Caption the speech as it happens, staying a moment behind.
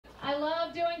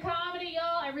love doing comedy,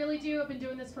 y'all. I really do. I've been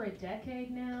doing this for a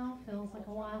decade now. Feels like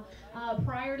a while.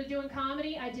 Prior to doing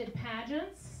comedy, I did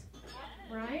pageants,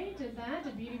 right? Did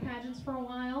beauty pageants for a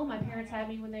while. My parents had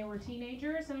me when they were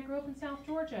teenagers, and I grew up in South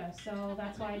Georgia, so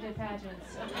that's why I did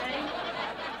pageants, okay?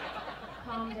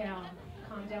 Calm down.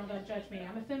 Calm down, don't judge me.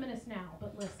 I'm a feminist now,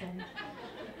 but listen,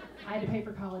 I had to pay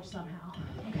for college somehow,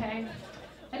 okay?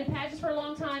 I did pageants for a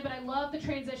long time, but I love the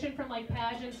transition from like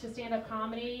pageants to stand-up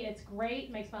comedy. It's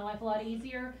great, makes my life a lot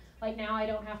easier. Like now I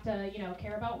don't have to,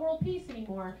 care about world peace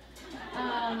anymore.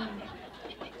 And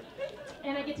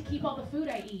I get to keep all the food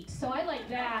I eat, so I like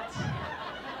that.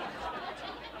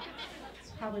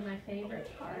 It's probably my favorite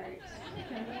part,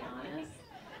 to be honest.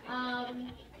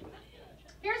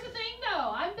 Here's the thing though,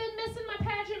 I've been missing my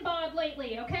pageant bod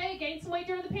lately, okay? Gained some weight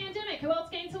during the pandemic. Who else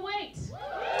gained some weight?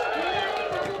 Anybody? A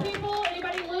couple people?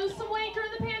 Anybody lose some weight during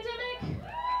the pandemic?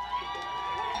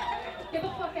 Get the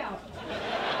fuck out.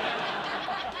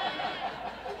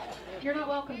 You're not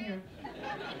welcome here.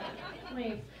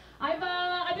 Leave.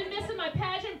 I've been missing my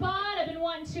pageant bod. I've been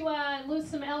wanting to lose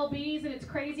some lbs, and it's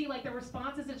crazy, like the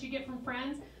responses that you get from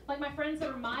friends. Like my friends that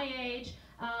are my age,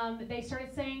 they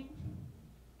started saying,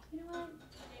 you know what?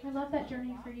 I love that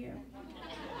journey for you.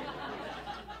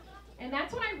 And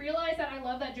that's when I realized that I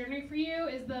love that journey for you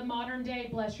is the modern day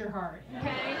bless your heart,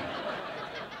 okay?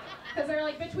 Because they're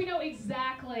like, bitch, we know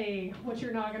exactly what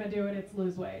you're not going to do, and it's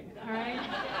lose weight, all right?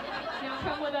 Now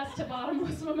come with us to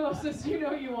bottomless mimosas, you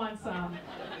know you want some,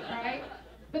 all right?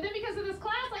 But then because of this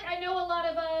class, like I know a lot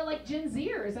of like Gen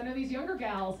Zers, I know these younger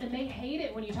gals, and they hate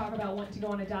it when you talk about wanting to go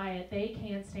on a diet. They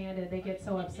can't stand it, they get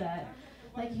so upset.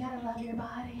 Like, you gotta love your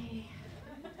body.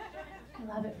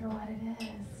 Love it for what it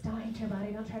is. Don't hate your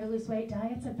body, don't try to lose weight.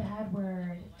 Diet's a bad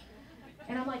word.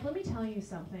 And I'm like, let me tell you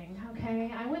something,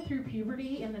 okay? I went through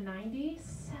puberty in the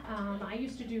 90s. I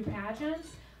used to do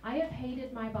pageants. I have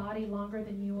hated my body longer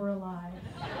than you were alive.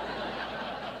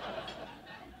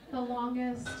 The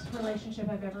longest relationship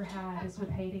I've ever had is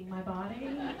with hating my body.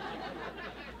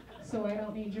 So I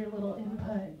don't need your little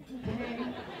input, okay?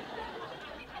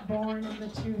 Born in the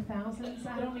 2000s,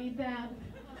 I don't need that.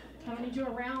 I don't need you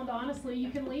around, honestly,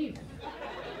 you can leave.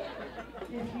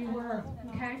 If you were,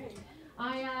 okay?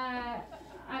 I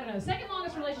don't know, second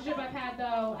longest relationship I've had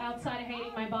though, outside of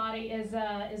hating my body, is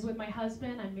with my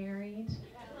husband. I'm married.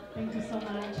 Thank you so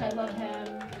much, I love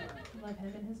him. I love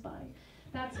him and his body.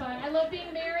 That's fine, I love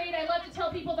being married. I love to tell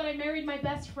people that I married my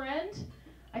best friend.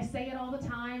 I say it all the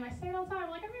time, I'm like, I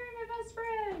married my best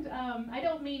friend. I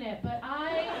don't mean it, but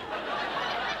I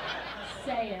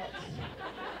say it.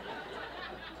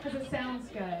 Because it sounds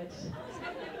good.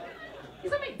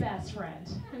 He's not my best friend,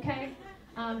 okay?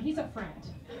 He's a friend.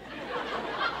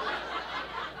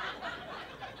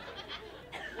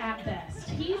 At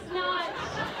best. He's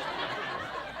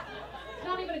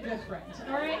not even a good friend,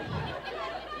 all right?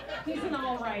 He's an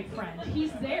all right friend.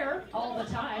 He's there all the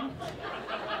time.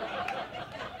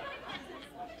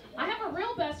 I have a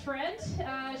real best friend.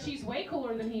 She's way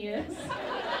cooler than he is.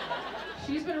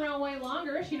 She's been around way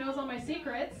longer. She knows all my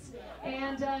secrets.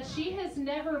 And she has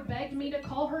never begged me to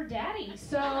call her daddy.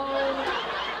 So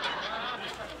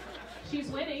she's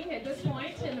winning at this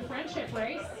point in the friendship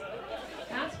race.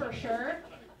 That's for sure.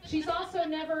 She's also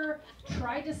never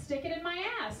tried to stick it in my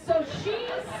ass. So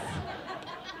she's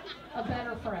a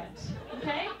better friend.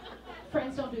 Okay?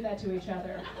 Friends don't do that to each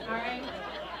other. All right?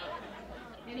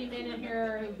 Any men in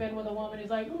here who've been with a woman who's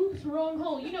like, oops, wrong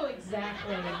hole, you know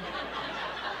exactly.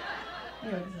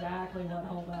 You know exactly what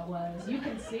hole that was. You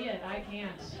can see it, I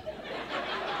can't.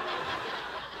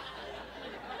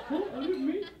 Oh, are you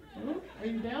me? Oh, are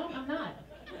you down? I'm not.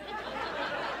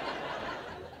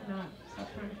 I'm not. Stop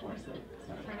trying to force it.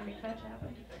 Stop trying to make fetch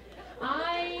happen.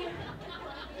 I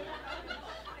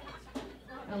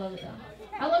love it though.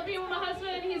 I love being with my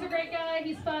husband. He's a great guy.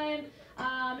 He's fun.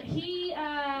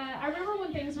 I remember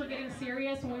when things were getting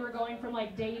serious, when we were going from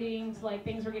like dating to like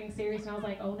things were getting serious, and I was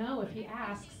like, oh no, if he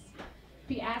asks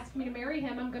me to marry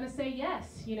him, I'm gonna say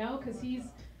yes, because he's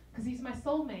my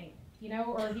soulmate,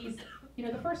 or he's,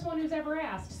 the first one who's ever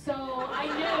asked. So I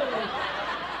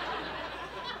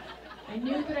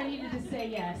knew that I needed to say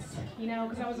yes,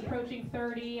 because I was approaching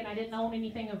 30 and I didn't own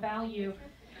anything of value,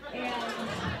 and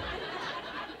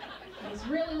I was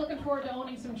really looking forward to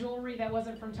owning some jewelry that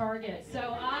wasn't from Target.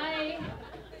 So I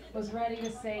was ready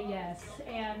to say yes.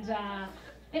 And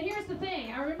here's the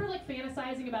thing. I remember like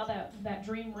fantasizing about that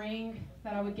dream ring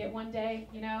that I would get one day,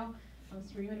 I was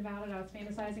dreaming about it. I was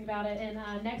fantasizing about it. And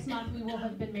next month we will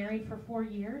have been married for 4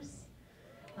 years.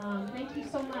 Thank you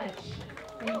so much.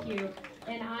 Thank you.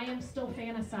 And I am still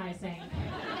fantasizing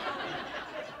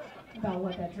about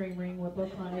what that dream ring would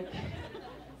look like.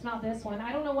 It's not this one.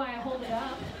 I don't know why I hold it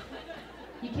up.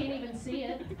 You can't even see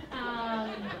it.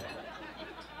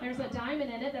 There's a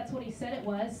diamond in it. That's what he said it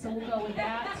was, so we'll go with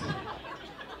that.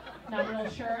 Not real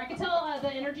sure. I can tell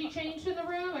the energy changed in the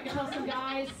room. I can tell some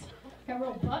guys got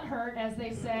real butthurt, as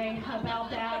they say,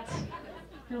 about that.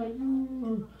 They're like,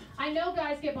 ooh. I know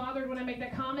guys get bothered when I make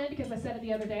that comment because I said it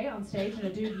the other day on stage and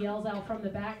a dude yells out from the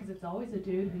back, because it's always a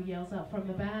dude who yells out from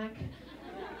the back.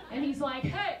 And he's like,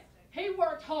 hey, he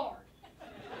worked hard.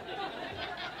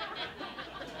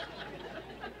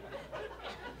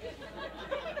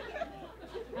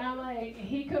 And I'm like,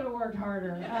 he could have worked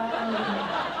harder.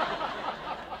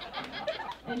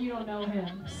 And you don't know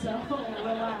him, so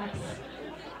relax.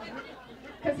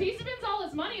 Because he spends all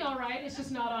his money all right, it's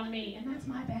just not on me. And that's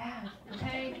my bad,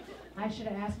 okay? I should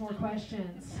have asked more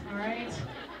questions, all right?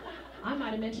 I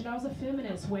might have mentioned I was a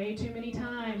feminist way too many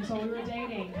times while we were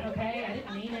dating, okay? I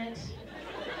didn't mean it.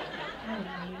 I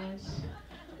didn't mean it.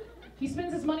 He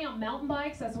spends his money on mountain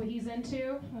bikes. That's what he's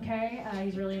into, okay?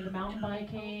 He's really into mountain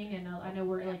biking, and I know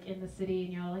we're like in the city,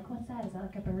 and you're like, what's that? Is that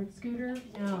like a bird scooter?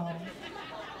 No.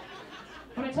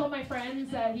 When I told my friends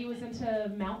that he was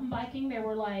into mountain biking, they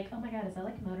were like, oh my God, is that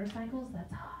like motorcycles?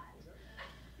 That's hot.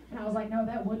 And I was like, no,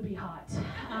 that would be hot.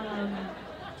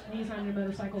 He's not into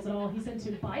motorcycles at all. He's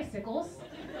into bicycles.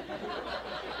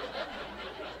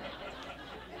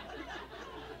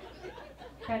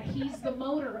 That he's the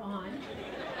motor on.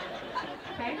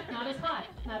 Okay, not as hot,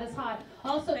 not as hot.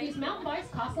 Also, these mountain bikes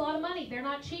cost a lot of money. They're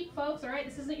not cheap, folks, all right?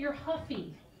 This isn't your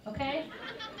Huffy, okay?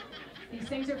 These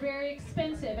things are very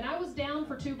expensive. And I was down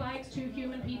for 2 bikes, 2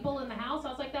 human people in the house. I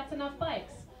was like, that's enough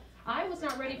bikes. I was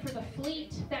not ready for the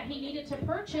fleet that he needed to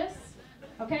purchase,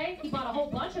 okay? He bought a whole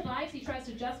bunch of bikes. He tries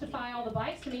to justify all the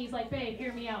bikes to me. He's like, babe,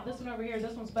 hear me out. This one over here,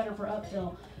 this one's better for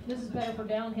uphill. This is better for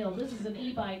downhill. This is an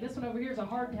e-bike. This one over here is a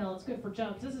hardtail. It's good for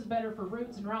jumps. This is better for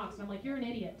roots and rocks. And I'm like, you're an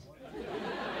idiot.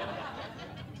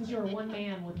 Because you're one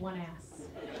man with one ass.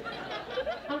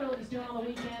 I don't know what he's doing on the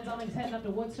weekends. I don't think he's heading up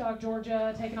to Woodstock,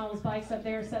 Georgia, taking all his bikes up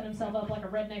there, setting himself up like a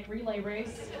redneck relay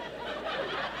race.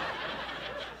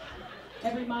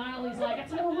 Every mile he's like, got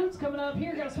some more roots coming up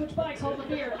here, gotta switch bikes, hold my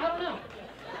beer. I don't know.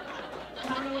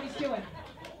 I don't know what he's doing.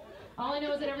 All I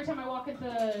know is that every time I walk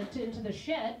into the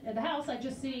shed at the house, I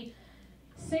just see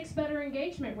 6 better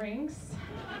engagement rings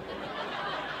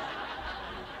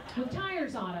with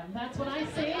tires on them. That's what I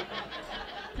see.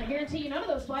 I guarantee you none of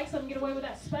those bikes let him get away with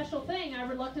that special thing I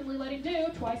reluctantly let him do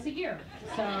twice a year.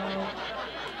 So,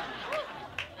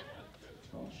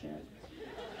 bullshit.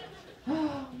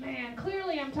 Oh man,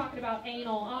 clearly I'm talking about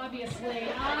anal, obviously.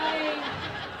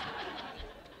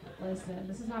 Listen,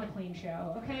 this is not a clean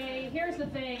show, okay? Here's the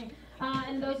thing,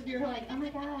 and those of you who are like, oh my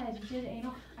God, you did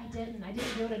anal? I didn't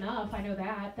do it enough, I know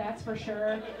that, that's for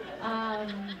sure.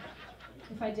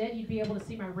 If I did, you'd be able to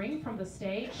see my ring from the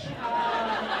stage.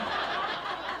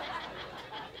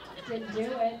 Didn't do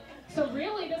it. So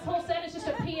really, this whole set is just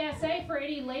a PSA for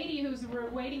any lady who's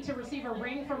waiting to receive a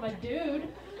ring from a dude.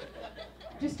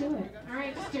 Just do it, all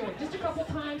right? Just do it. Just a couple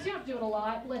times. You don't have to do it a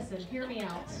lot. Listen, hear me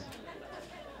out.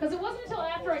 Because it wasn't until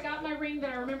after I got my ring that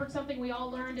I remembered something we all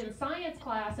learned in science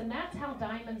class, and that's how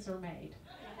diamonds are made.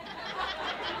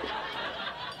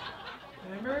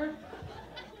 Remember?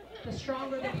 The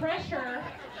stronger the pressure,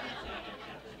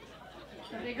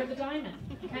 the bigger the diamond,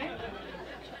 okay?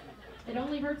 It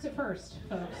only hurts at first,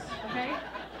 folks, okay?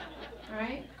 All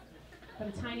right? But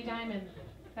a tiny diamond,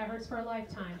 that hurts for a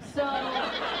lifetime. So,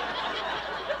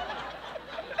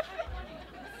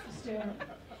 just do it.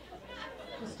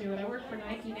 Just do it. I work for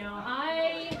Nike now.